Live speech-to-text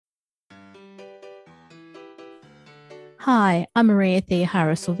Hi, I'm Maria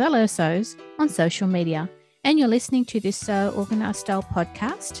Theohara Silvello Sews on social media, and you're listening to this Sew Organised Style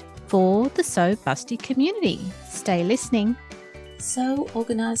podcast for the Sew Busty Community. Stay listening. Sew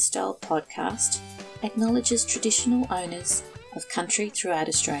Organised Style podcast acknowledges traditional owners of country throughout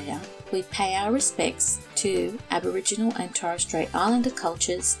Australia. We pay our respects to Aboriginal and Torres Strait Islander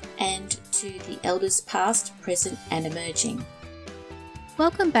cultures and to the elders past, present and emerging.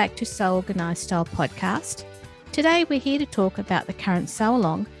 Welcome back to Sew Organised Style podcast. Today we're here to talk about the current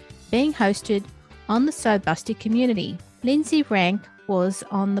sew-along being hosted on the Sew Busty Community. Lindsie Rank was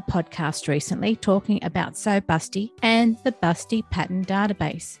on the podcast recently talking about Sew Busty and the Busty Pattern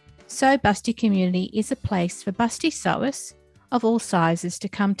Database. Sew Busty Community is a place for busty sewists of all sizes to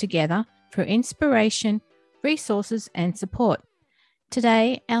come together for inspiration, resources and support.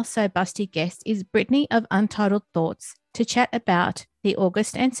 Today, our Sew Busty guest is Brittani of Untitled Thoughts to chat about the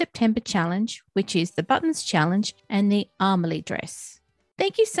August and September challenge, which is the Buttons Challenge and the Amelie dress.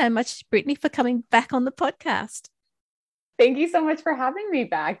 Thank you so much, Brittani, for coming back on the podcast. Thank you so much for having me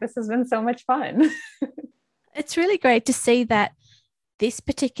back. This has been so much fun. It's really great to see that this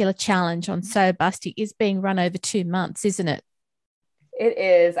particular challenge on Sew Busty is being run over 2 months, isn't it? It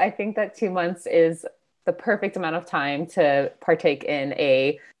is. I think that 2 months is the perfect amount of time to partake in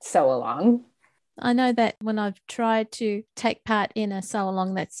a sew along. I know that when I've tried to take part in a sew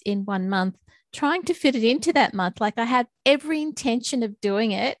along that's in 1 month, trying to fit it into that month, like I had every intention of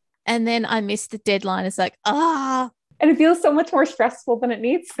doing it and then I missed the deadline. It's like, And it feels so much more stressful than it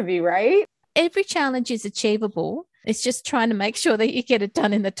needs to be, right? Every challenge is achievable. It's just trying to make sure that you get it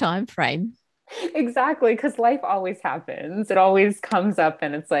done in the time frame. Exactly, because life always happens. It always comes up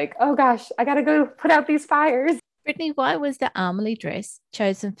and it's like, oh gosh, I got to go put out these fires. Brittani, why was the Amelie dress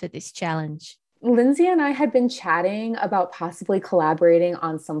chosen for this challenge? Lindsie and I had been chatting about possibly collaborating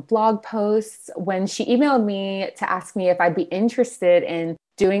on some blog posts when she emailed me to ask me if I'd be interested in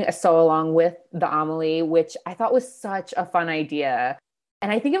doing a sew along with the Amelie, which I thought was such a fun idea.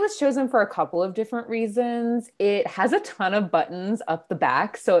 And I think it was chosen for a couple of different reasons. It has a ton of buttons up the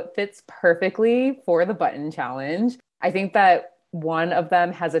back, so it fits perfectly for the button challenge. I think that one of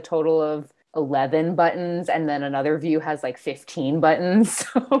them has a total of 11 buttons, and then another view has like 15 buttons.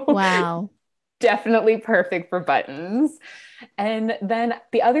 So wow. Definitely perfect for buttons. And then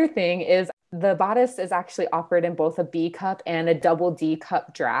the other thing is the bodice is actually offered in both a B cup and a double D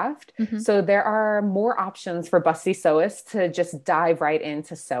cup draft. Mm-hmm. So there are more options for busty sewists to just dive right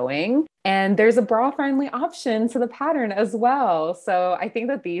into sewing. And there's a bra-friendly option to the pattern as well. So I think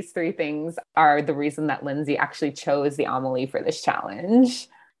that these three things are the reason that Lindsie actually chose the Amelie for this challenge.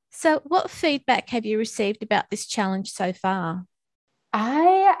 So what feedback have you received about this challenge so far?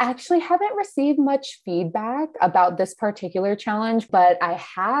 I actually haven't received much feedback about this particular challenge, but I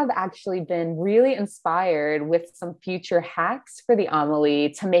have actually been really inspired with some future hacks for the Amelie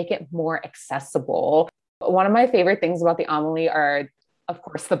to make it more accessible. One of my favorite things about the Amelie are, of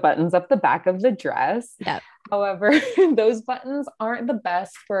course, the buttons up the back of the dress. Yep. However, those buttons aren't the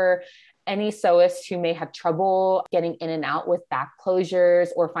best for any sewists who may have trouble getting in and out with back closures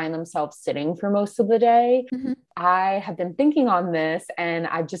or find themselves sitting for most of the day. Mm-hmm. I have been thinking on this and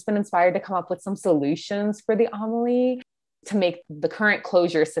I've just been inspired to come up with some solutions for the Amelie to make the current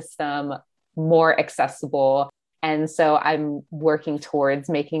closure system more accessible. And so I'm working towards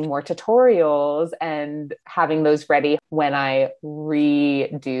making more tutorials and having those ready when I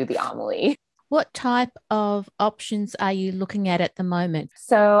redo the Amelie. What type of options are you looking at the moment?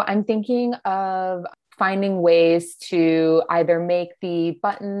 So I'm thinking of finding ways to either make the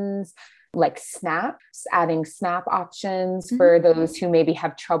buttons like snaps, adding snap options for those who maybe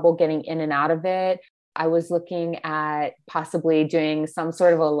have trouble getting in and out of it. I was looking at possibly doing some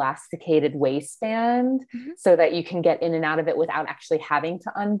sort of elasticated waistband so that you can get in and out of it without actually having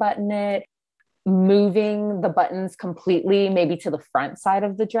to unbutton it. Moving the buttons completely, maybe to the front side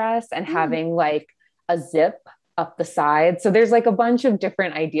of the dress and having like a zip up the side. So there's like a bunch of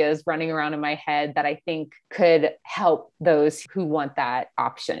different ideas running around in my head that I think could help those who want that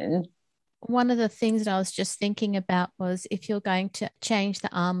option. One of the things that I was just thinking about was if you're going to change the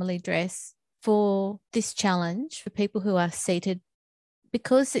Amelie dress for this challenge for people who are seated,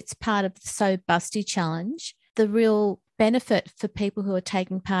 because it's part of the Sew Busty challenge, the real benefit for people who are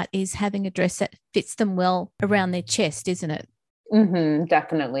taking part is having a dress that fits them well around their chest, isn't it?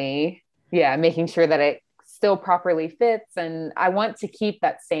 Definitely. Yeah, making sure that it still properly fits. And I want to keep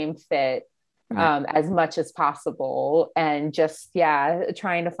that same fit as much as possible. And just,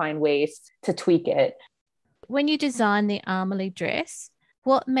 trying to find ways to tweak it. When you design the Amelie dress,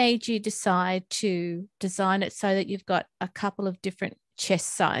 what made you decide to design it so that you've got a couple of different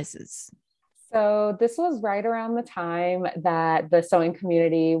chest sizes? So this was right around the time that the sewing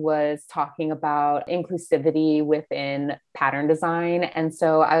community was talking about inclusivity within pattern design. And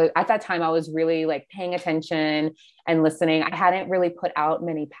so at that time, I was really like paying attention and listening. I hadn't really put out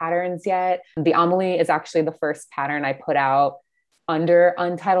many patterns yet. The Amelie is actually the first pattern I put out under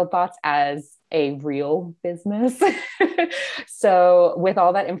Untitled Thoughts as a real business. So with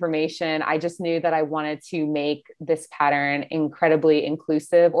all that information, I just knew that I wanted to make this pattern incredibly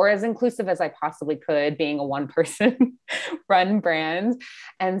inclusive, or as inclusive as I possibly could, being a one person run brand.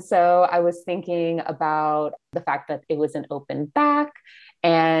 And so I was thinking about the fact that it was an open back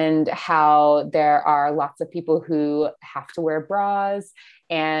and how there are lots of people who have to wear bras,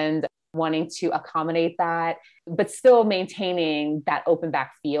 and wanting to accommodate that, but still maintaining that open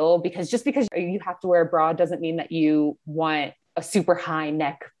back feel, because just because you have to wear a bra doesn't mean that you want a super high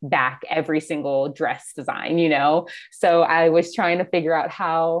neck back every single dress design, you know? So I was trying to figure out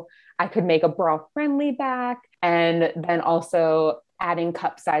how I could make a bra friendly back, and then also adding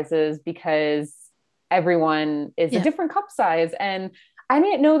cup sizes, because everyone is a different cup size. And I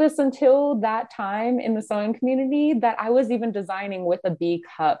didn't know this until that time in the sewing community that I was even designing with a B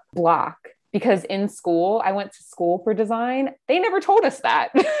cup block, because in school, I went to school for design. They never told us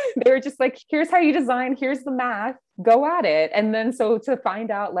that. They were just like, here's how you design, here's the math, go at it. And then so to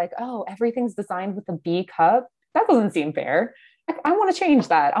find out like, oh, everything's designed with a B cup, that doesn't seem fair. I want to change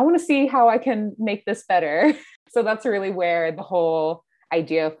that. I want to see how I can make this better. So that's really where the whole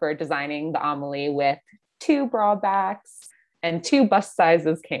idea for designing the Amelie with 2 bra backs and 2 bust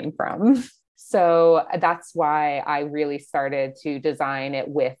sizes came from. So that's why I really started to design it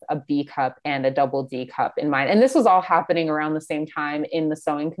with a B cup and a double D cup in mind. And this was all happening around the same time in the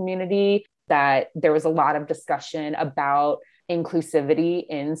sewing community, that there was a lot of discussion about inclusivity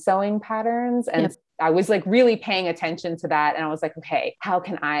in sewing patterns. And I was like really paying attention to that. And I was like, okay, how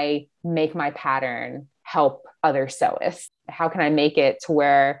can I make my pattern help other sewists? How can I make it to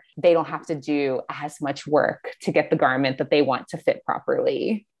where they don't have to do as much work to get the garment that they want to fit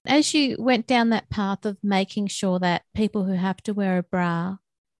properly? As you went down that path of making sure that people who have to wear a bra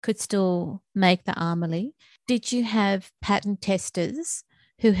could still make the Amelie, did you have pattern testers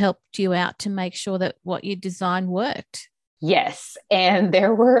who helped you out to make sure that what you designed worked? Yes. And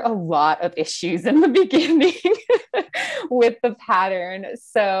there were a lot of issues in the beginning with the pattern.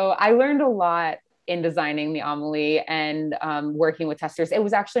 So I learned a lot in designing the Amelie and working with testers. It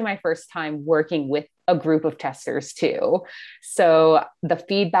was actually my first time working with a group of testers too. So the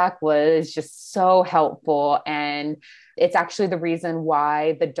feedback was just so helpful. And it's actually the reason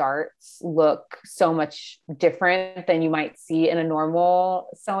why the darts look so much different than you might see in a normal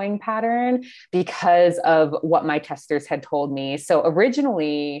sewing pattern, because of what my testers had told me. So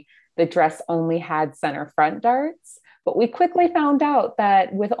originally the dress only had center front darts, but we quickly found out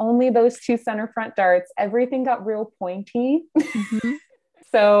that with only those 2 center front darts, everything got real pointy. Mm-hmm.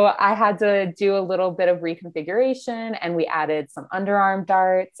 So I had to do a little bit of reconfiguration, and we added some underarm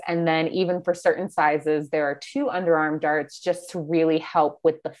darts. And then even for certain sizes, there are 2 underarm darts just to really help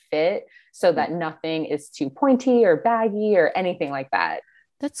with the fit, so that nothing is too pointy or baggy or anything like that.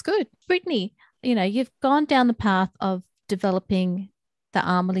 That's good. Brittani, you've gone down the path of developing the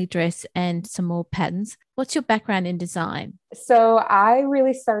Amelie dress and some more patterns. What's your background in design? So I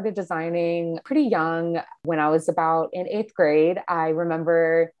really started designing pretty young. When I was about in 8th grade, I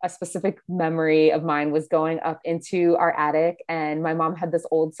remember a specific memory of mine was going up into our attic, and my mom had this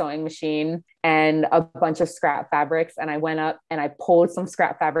old sewing machine and a bunch of scrap fabrics. And I went up and I pulled some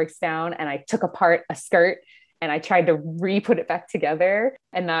scrap fabrics down, and I took apart a skirt and I tried to re-put it back together.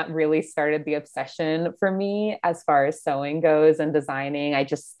 And that really started the obsession for me as far as sewing goes and designing. I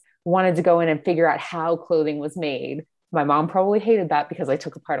just wanted to go in and figure out how clothing was made. My mom probably hated that because I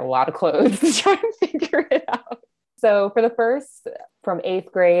took apart a lot of clothes to try and figure it out. So for the first, from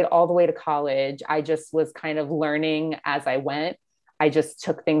 8th grade all the way to college, I just was kind of learning as I went. I just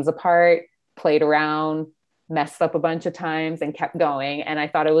took things apart, played around, messed up a bunch of times, and kept going. And I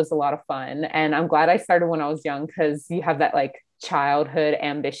thought it was a lot of fun. And I'm glad I started when I was young, because you have that like childhood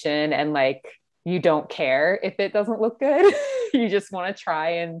ambition, and like, you don't care if it doesn't look good. You just want to try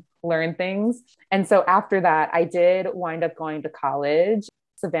and learn things. And so after that, I did wind up going to college,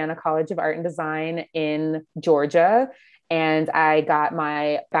 Savannah College of Art and Design in Georgia. And I got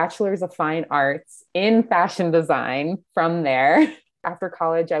my bachelor's of fine arts in fashion design from there. After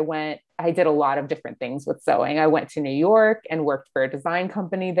college, I did a lot of different things with sewing. I went to New York and worked for a design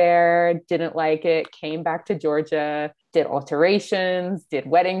company there, didn't like it, came back to Georgia, did alterations, did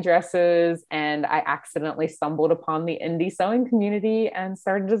wedding dresses, and I accidentally stumbled upon the indie sewing community and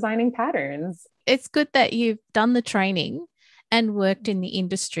started designing patterns. It's good that you've done the training and worked in the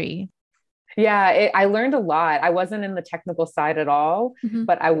industry. Yeah, I learned a lot. I wasn't in the technical side at all,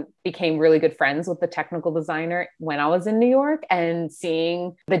 but I became really good friends with the technical designer when I was in New York, and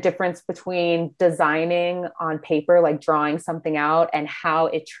seeing the difference between designing on paper, like drawing something out, and how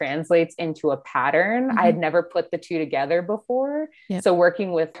it translates into a pattern. I had never put the two together before. Yep. So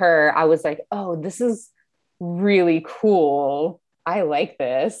working with her, I was like, oh, this is really cool. I like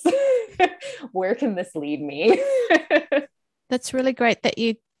this. Where can this lead me? That's really great that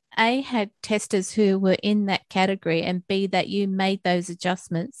you A, had testers who were in that category, and B, that you made those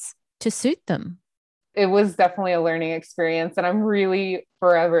adjustments to suit them. It was definitely a learning experience. And I'm really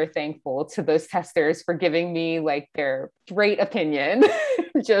forever thankful to those testers for giving me like their great opinion.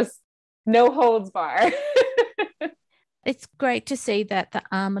 Just no holds bar. It's great to see that the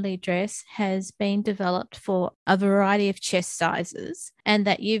Amelie dress has been developed for a variety of chest sizes, and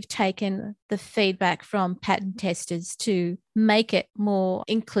that you've taken the feedback from pattern testers to make it more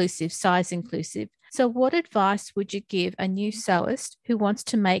inclusive, size inclusive. So what advice would you give a new sewist who wants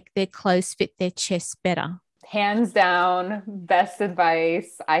to make their clothes fit their chests better? Hands down, best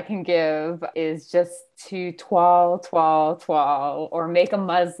advice I can give is just to toile, or make a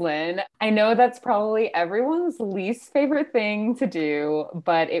muslin. I know that's probably everyone's least favorite thing to do,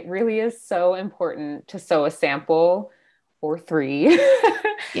 but it really is so important to sew a sample or three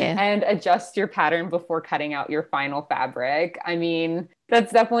and adjust your pattern before cutting out your final fabric. I mean,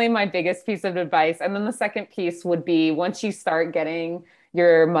 that's definitely my biggest piece of advice. And then the second piece would be, once you start getting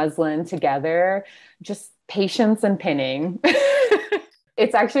your muslin together, just patience and pinning.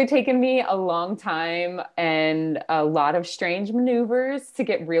 It's actually taken me a long time and a lot of strange maneuvers to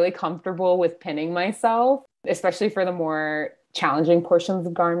get really comfortable with pinning myself, especially for the more challenging portions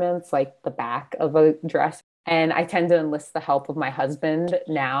of garments, like the back of a dress. And I tend to enlist the help of my husband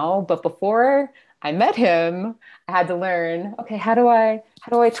now. But before I met him, I had to learn, okay, how do I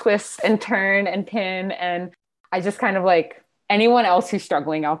twist and turn and pin? And I just kind of like anyone else who's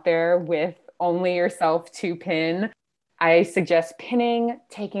struggling out there with only yourself to pin, I suggest pinning,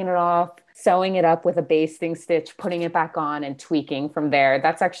 taking it off, sewing it up with a basting stitch, putting it back on, and tweaking from there.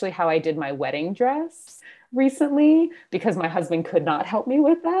 That's actually how I did my wedding dress recently, because my husband could not help me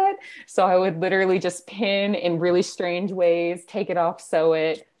with that. So I would literally just pin in really strange ways, take it off, sew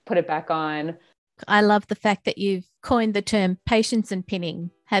it, put it back on. I love the fact that you've coined the term patience and pinning,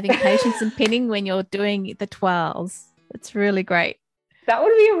 having patience and pinning when you're doing the toiles. It's really great. That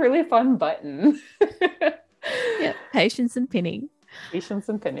would be a really fun button. Yeah, patience and pinning. Patience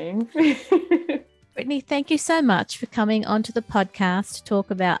and pinning. Brittani, thank you so much for coming onto the podcast to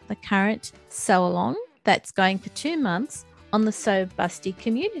talk about the current sew along that's going for 2 months on the Sew Busty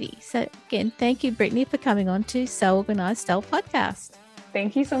Community. So again, thank you, Brittani, for coming on to Sew Organised Style podcast.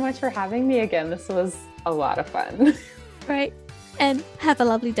 Thank you so much for having me again. This was a lot of fun. Great. And have a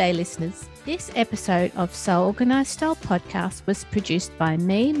lovely day, listeners. This episode of Sew Organised Style podcast was produced by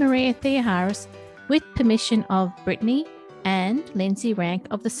me, Maria Theoharis, with permission of Brittani and Lindsie Rank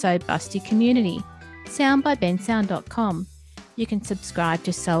of the Sew Busty Community. Sound by bensound.com. You can subscribe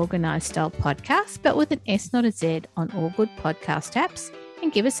to Sew Organised Style podcast, but with an S, not a Z, on all good podcast apps,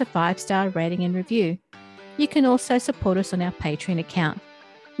 and give us a 5-star rating and review. You can also support us on our Patreon account.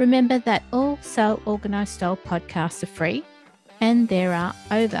 Remember that all Sew Organised Style podcasts are free, and there are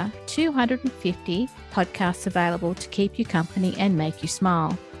over 250 podcasts available to keep you company and make you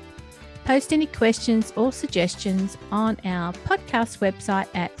smile. Post any questions or suggestions on our podcast website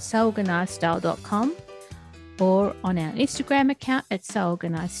at seworganisedstyle.com, or on our Instagram account at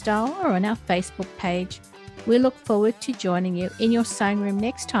seworganisedstyle, or on our Facebook page. We look forward to joining you in your sewing room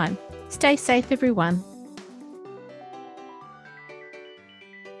next time. Stay safe, everyone.